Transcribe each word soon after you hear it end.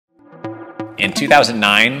In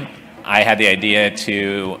 2009, I had the idea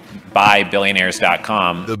to buy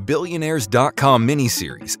billionaires.com. The Billionaires.com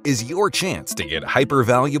miniseries is your chance to get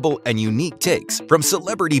hyper-valuable and unique takes from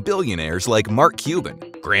celebrity billionaires like Mark Cuban,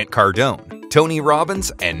 Grant Cardone, Tony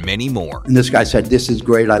Robbins, and many more. And this guy said, "This is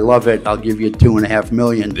great. I love it. I'll give you $2.5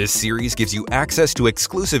 million." This series gives you access to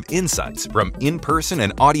exclusive insights from in-person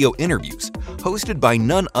and audio interviews hosted by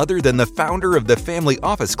none other than the founder of the Family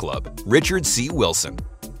Office Club, Richard C. Wilson.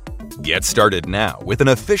 Get started now with an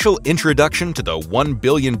official introduction to the $1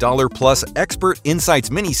 billion plus Expert Insights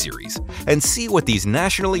miniseries and see what these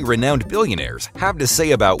nationally renowned billionaires have to say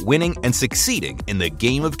about winning and succeeding in the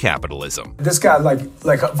game of capitalism. This guy,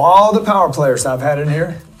 like of all the power players I've had in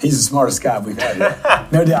here, he's the smartest guy we've had here.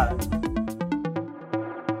 No doubt.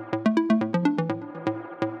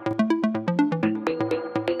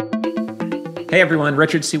 Hey everyone,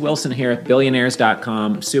 Richard C. Wilson here at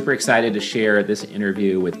Billionaires.com. Super excited to share this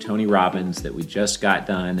interview with Tony Robbins that we just got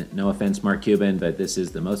done. No offense, Mark Cuban, but this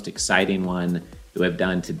is the most exciting one that we've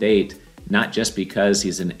done to date, not just because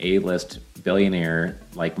he's an A-list billionaire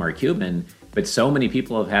like Mark Cuban, but so many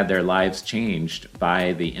people have had their lives changed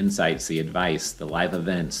by the insights, the advice, the live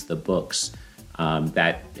events, the books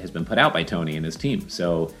that has been put out by Tony and his team.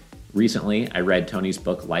 So recently, I read Tony's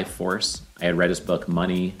book, Life Force. I had read his book,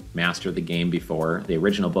 Money, Master the Game before. The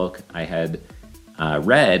original book I had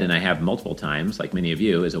read, and I have multiple times, like many of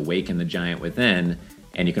you, is Awaken the Giant Within.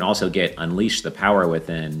 And you can also get Unleash the Power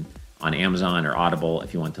Within on Amazon or Audible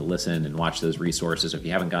if you want to listen and watch those resources. If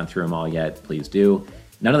you haven't gone through them all yet, please do.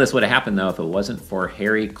 None of this would have happened, though, if it wasn't for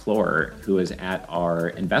Harry Clore, who was at our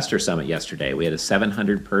Investor Summit yesterday. We had a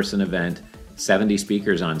 700-person event, 70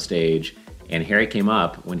 speakers on stage. And Harry came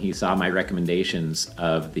up when he saw my recommendations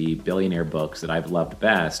of the billionaire books that I've loved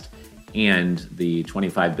best and the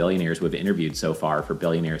 25 billionaires we've interviewed so far for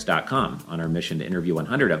Billionaires.com on our mission to interview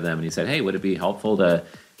 100 of them. And he said, "Hey, would it be helpful to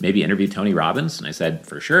maybe interview Tony Robbins?" And I said,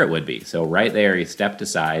 "For sure it would be." So right there, he stepped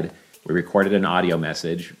aside. We recorded an audio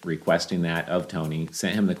message requesting that of Tony,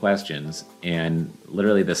 sent him the questions, and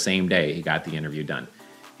literally the same day, he got the interview done.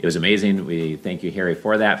 It was amazing. We thank you, Harry,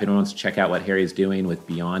 for that. If anyone wants to check out what Harry's doing with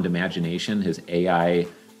Beyond Imagination, his AI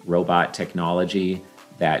robot technology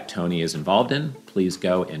that Tony is involved in, please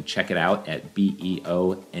go and check it out at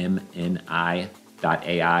beomni.ai.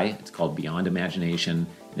 It's called Beyond Imagination,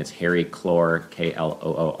 and it's Harry Clore,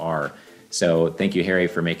 Kloor. So thank you, Harry,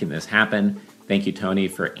 for making this happen. Thank you, Tony,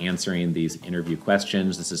 for answering these interview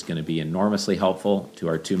questions. This is going to be enormously helpful to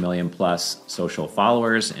our 2 million plus social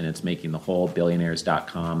followers, and it's making the whole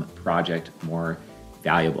Billionaires.com project more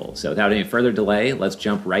valuable. So without any further delay, let's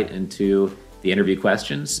jump right into the interview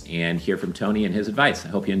questions and hear from Tony and his advice. I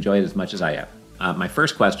hope you enjoyed it as much as I have. My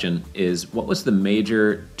first question is, what was the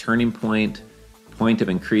major turning point of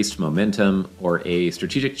increased momentum, or a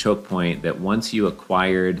strategic choke point that once you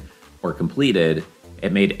acquired or completed,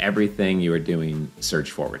 it made everything you were doing surge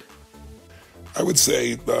forward? I would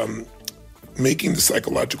say making the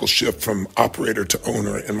psychological shift from operator to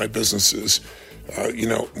owner in my businesses.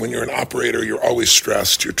 When you're an operator, you're always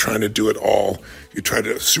stressed. You're trying to do it all. You try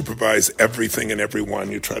to supervise everything and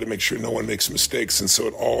everyone. You try to make sure no one makes mistakes. And so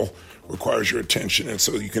it all requires your attention. And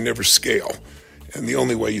so you can never scale. And the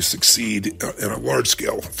only way you succeed in a large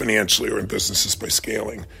scale financially or in business is by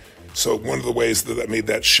scaling. So one of the ways that I made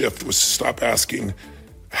that shift was to stop asking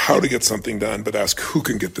how to get something done, but ask who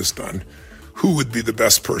can get this done. Who would be the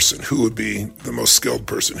best person? Who would be the most skilled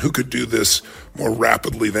person? Who could do this more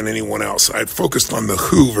rapidly than anyone else? I had focused on the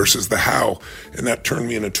who versus the how, and that turned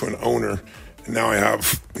me into an owner. And now I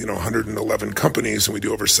have 111 companies, and we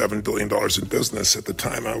do over $7 billion in business. At the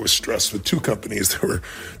time, I was stressed with 2 companies that were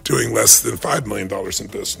doing less than $5 million in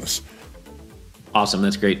business. Awesome.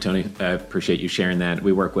 That's great, Tony. I appreciate you sharing that.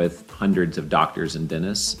 We work with hundreds of doctors and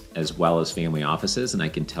dentists as well as family offices, and I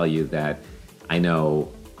can tell you that I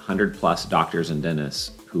know 100 plus doctors and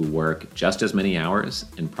dentists who work just as many hours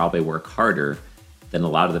and probably work harder than a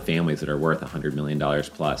lot of the families that are worth $100 million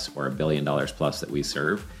plus or $1 billion plus that we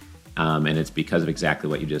serve. And it's because of exactly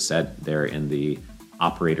what you just said. They're in the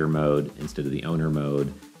operator mode instead of the owner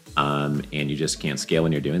mode, and you just can't scale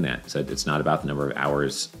when you're doing that. So it's not about the number of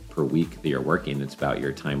hours per week that you're working. It's about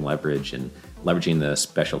your time leverage and leveraging the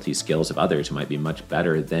specialty skills of others who might be much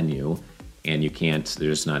better than you, and there's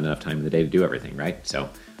just not enough time in the day to do everything, right? So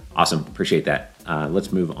awesome. Appreciate that.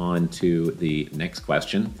 Let's move on to the next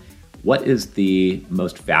question. What is the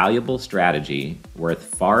most valuable strategy worth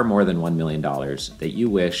far more than $1 million that you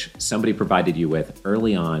wish somebody provided you with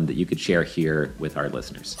early on that you could share here with our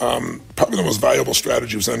listeners? Probably the most valuable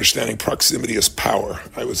strategy was understanding proximity is power.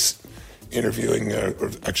 I was interviewing, or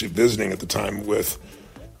actually visiting at the time with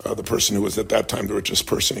the person who was at that time the richest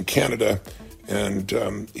person in Canada,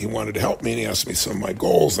 And he wanted to help me, and he asked me some of my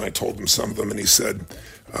goals, and I told him some of them, and he said,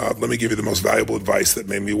 let me give you the most valuable advice that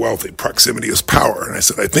made me wealthy. Proximity is power. And I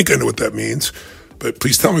said, I think I know what that means, but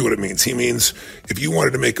please tell me what it means. He means, if you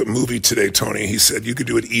wanted to make a movie today, Tony, he said, you could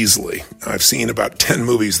do it easily. I've seen about 10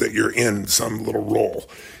 movies that you're in some little role.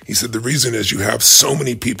 He said, the reason is you have so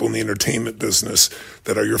many people in the entertainment business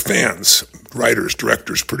that are your fans, writers,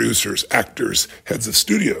 directors, producers, actors, heads of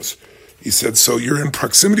studios. He said, so you're in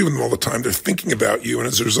proximity with them all the time. They're thinking about you. And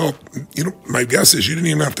as a result, my guess is you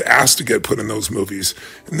didn't even have to ask to get put in those movies.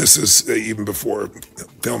 And this is even before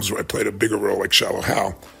films where I played a bigger role like Shallow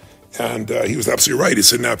Hal. And he was absolutely right. He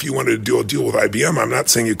said, now, if you wanted to do a deal with IBM, I'm not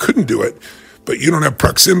saying you couldn't do it, but you don't have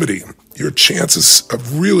proximity. Your chances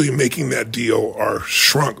of really making that deal are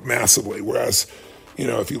shrunk massively. Whereas,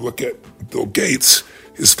 if you look at Bill Gates,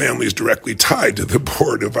 his family is directly tied to the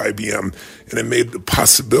board of IBM, and it made the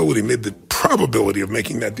probability of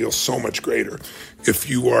making that deal so much greater. If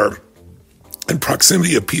you are in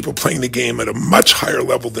proximity of people playing the game at a much higher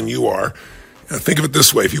level than you are, think of it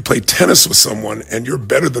this way. If you play tennis with someone and you're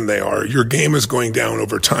better than they are, your game is going down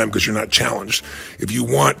over time because you're not challenged. If you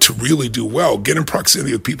want to really do well, get in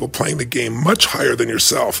proximity with people playing the game much higher than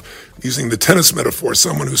yourself. Using the tennis metaphor,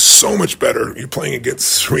 someone who's so much better, you're playing against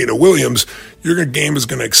Serena Williams, your game is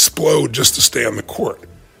going to explode just to stay on the court.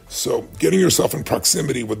 So getting yourself in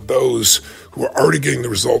proximity with those who are already getting the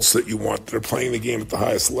results that you want, that are playing the game at the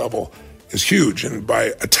highest level, is huge. And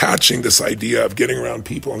by attaching this idea of getting around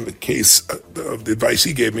people, in the case of the advice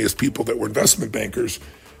he gave me as people that were investment bankers,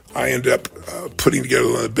 I ended up putting together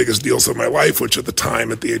one of the biggest deals of my life, which at the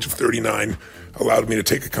time, at the age of 39, allowed me to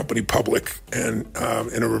take a company public and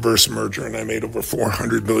in a reverse merger, and I made over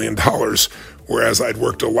 $400 million, whereas I'd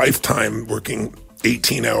worked a lifetime working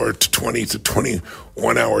 18-hour to 20 to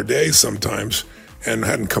 21-hour days sometimes, and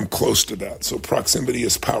hadn't come close to that. So proximity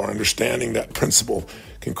is power. Understanding that principle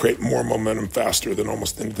can create more momentum faster than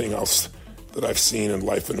almost anything else that I've seen in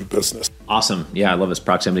life and in business. Awesome. Yeah, I love this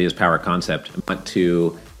proximity is power concept. I want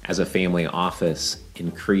to, as a family office,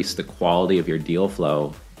 increase the quality of your deal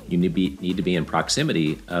flow. You need to be in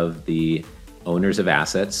proximity of the owners of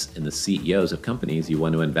assets and the CEOs of companies you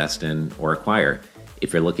want to invest in or acquire.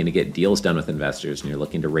 If you're looking to get deals done with investors and you're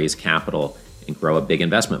looking to raise capital and grow a big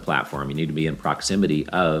investment platform, you need to be in proximity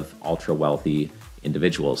of ultra-wealthy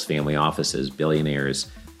individuals, family offices,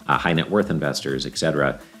 billionaires, high net worth investors,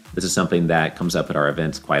 etc. This is something that comes up at our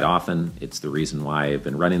events quite often. It's the reason why I've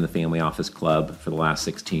been running the Family Office Club for the last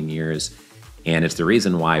 16 years. And it's the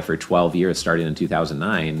reason why for 12 years, starting in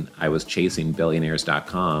 2009, I was chasing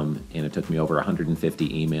billionaires.com, and it took me over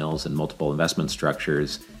 150 emails and multiple investment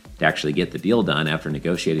structures to actually get the deal done after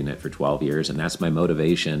negotiating it for 12 years. And that's my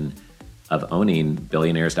motivation of owning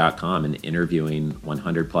billionaires.com and interviewing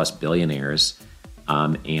 100 plus billionaires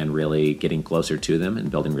and really getting closer to them and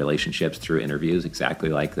building relationships through interviews, exactly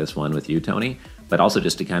like this one with you, Tony, but also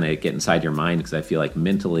just to kind of get inside your mind, because I feel like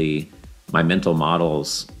mentally, my mental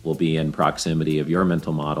models will be in proximity of your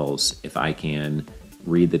mental models if I can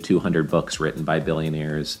read the 200 books written by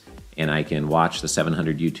billionaires and I can watch the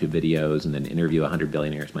 700 YouTube videos and then interview 100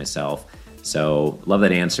 billionaires myself. So love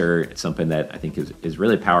that answer. It's something that I think is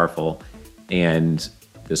really powerful. And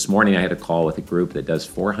this morning I had a call with a group that does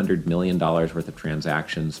 $400 million worth of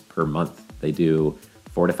transactions per month. They do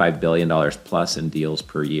 $4 to $5 billion plus in deals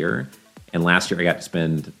per year. And last week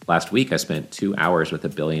I spent 2 hours with a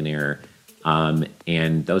billionaire.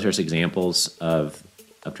 And those are just examples of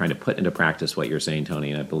trying to put into practice what you're saying,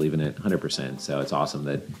 Tony, and I believe in it 100%. So it's awesome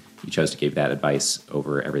that you chose to give that advice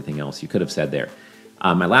over everything else you could have said there.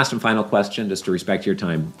 My last and final question, just to respect your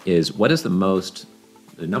time, is what is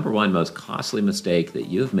the number one most costly mistake that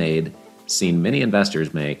you've made, seen many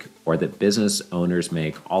investors make, or that business owners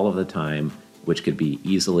make all of the time, which could be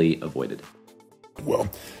easily avoided?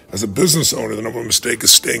 Well, as a business owner, the number one mistake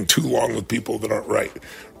is staying too long with people that aren't right.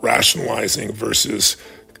 Rationalizing versus,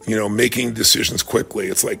 making decisions quickly.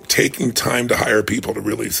 It's like taking time to hire people to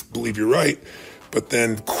really believe you're right, but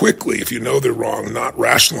then quickly, if you know they're wrong, not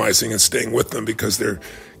rationalizing and staying with them because they're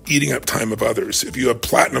eating up time of others. If you have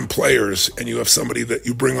platinum players and you have somebody that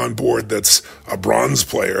you bring on board that's a bronze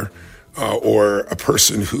player, or a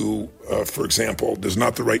person who, for example, does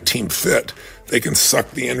not the right team fit, they can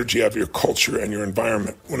suck the energy out of your culture and your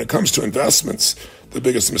environment. When it comes to investments, the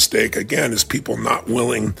biggest mistake, again, is people not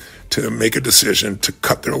willing to make a decision to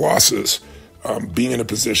cut their losses, being in a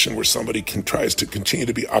position where somebody tries to continue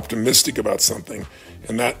to be optimistic about something,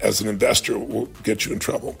 and that, as an investor, will get you in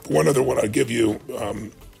trouble. One other one I'll give you,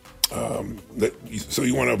 so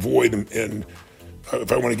you want to avoid in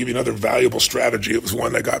if I want to give you another valuable strategy, it was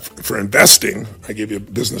one I got for investing. I gave you a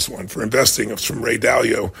business one. For investing, it was from Ray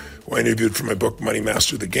Dalio, who I interviewed for my book, Money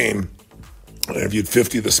Master the Game. I interviewed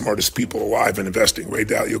 50 of the smartest people alive in investing: Ray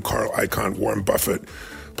Dalio, Carl Icahn, Warren Buffett,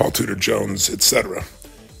 Paul Tudor Jones, etc.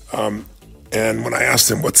 And when I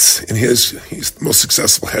asked him what's in he's the most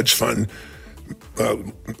successful hedge fund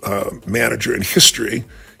manager in history.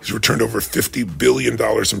 He's returned over $50 billion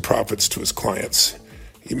in profits to his clients.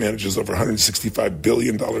 He manages over $165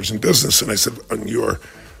 billion in business. And I said, on your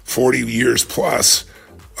 40 years plus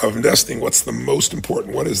of investing, what's the most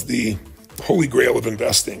important? What is the holy grail of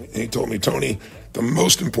investing? And he told me, Tony, the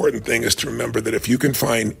most important thing is to remember that if you can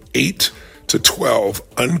find 8 to 12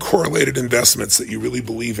 uncorrelated investments that you really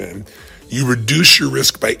believe in, you reduce your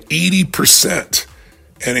risk by 80%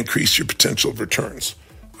 and increase your potential of returns.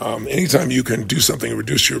 Anytime you can do something and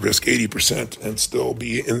reduce your risk 80% and still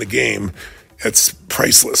be in the game, it's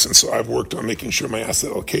priceless. And so I've worked on making sure my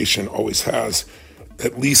asset allocation always has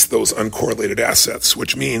at least those uncorrelated assets,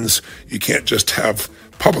 which means you can't just have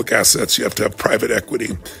public assets, you have to have private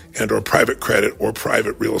equity and or private credit or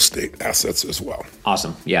private real estate assets as well.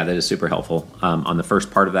 Awesome. Yeah, that is super helpful. On the first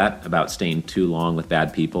part of that, about staying too long with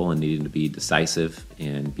bad people and needing to be decisive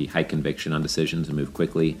and be high conviction on decisions and move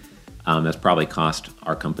quickly, that's probably cost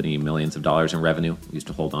our company millions of dollars in revenue. We used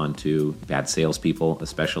to hold on to bad salespeople,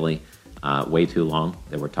 especially, way too long.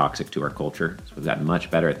 They were toxic to our culture. So we've gotten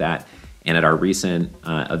much better at that. And at our recent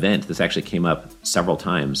event, this actually came up several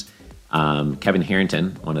times. Kevin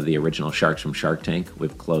Harrington, one of the original sharks from Shark Tank,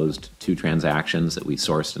 we've closed 2 transactions that we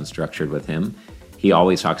sourced and structured with him. He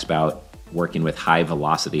always talks about working with high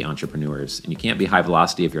velocity entrepreneurs. And you can't be high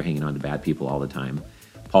velocity if you're hanging on to bad people all the time.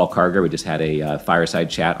 Paul Karger, we just had a fireside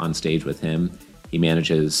chat on stage with him. He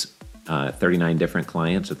manages 39 different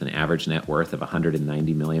clients with an average net worth of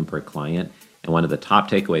 $190 million per client. And one of the top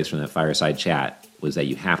takeaways from that fireside chat was that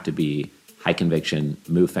you have to be high conviction,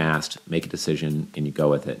 move fast, make a decision, and you go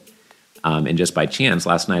with it. And just by chance,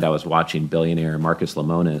 last night I was watching Billionaire Marcus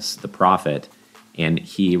Lemonis, The Prophet, and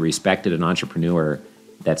he respected an entrepreneur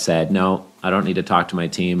that said, no, I don't need to talk to my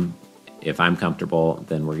team. If I'm comfortable,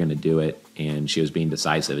 then we're going to do it. And she was being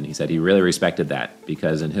decisive. And he said he really respected that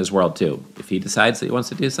because in his world too, if he decides that he wants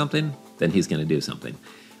to do something, then he's going to do something.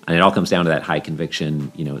 And it all comes down to that high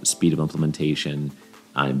conviction, speed of implementation,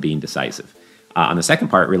 and being decisive. On the second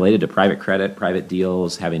part, related to private credit, private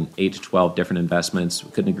deals, having 8 to 12 different investments,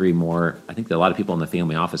 we couldn't agree more. I think that a lot of people in the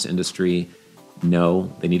family office industry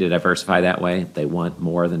know they need to diversify that way. They want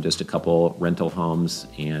more than just a couple rental homes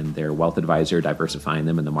and their wealth advisor diversifying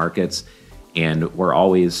them in the markets. And we're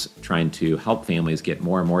always trying to help families get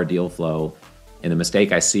more and more deal flow. And the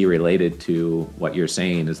mistake I see related to what you're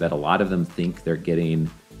saying is that a lot of them think they're getting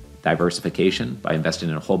diversification by investing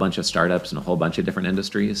in a whole bunch of startups and a whole bunch of different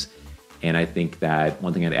industries. And I think that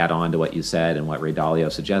one thing I'd add on to what you said and what Ray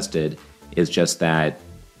Dalio suggested is just that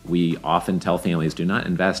we often tell families do not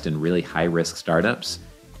invest in really high-risk startups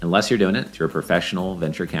unless you're doing it through a professional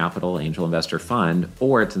venture capital angel investor fund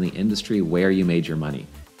or it's in the industry where you made your money.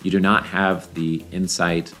 You do not have the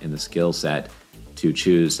insight and the skill set to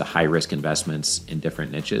choose the high-risk investments in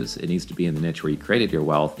different niches. It needs to be in the niche where you created your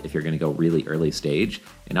wealth if you're going to go really early stage.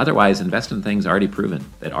 And otherwise, invest in things already proven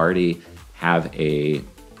that already have a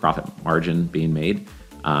profit margin being made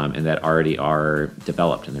and that already are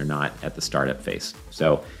developed and they're not at the startup phase.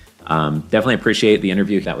 So definitely appreciate the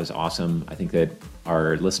interview. That was awesome. I think that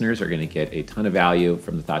our listeners are going to get a ton of value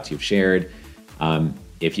from the thoughts you've shared.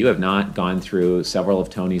 If you have not gone through several of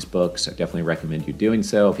Tony's books, I definitely recommend you doing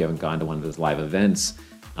so. If you haven't gone to one of his live events,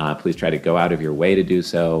 please try to go out of your way to do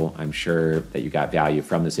so. I'm sure that you got value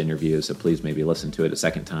from this interview, so please maybe listen to it a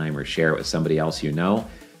second time or share it with somebody else you know.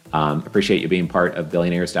 Appreciate you being part of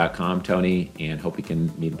billionaires.com, Tony, and hope we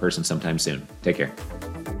can meet in person sometime soon. Take care.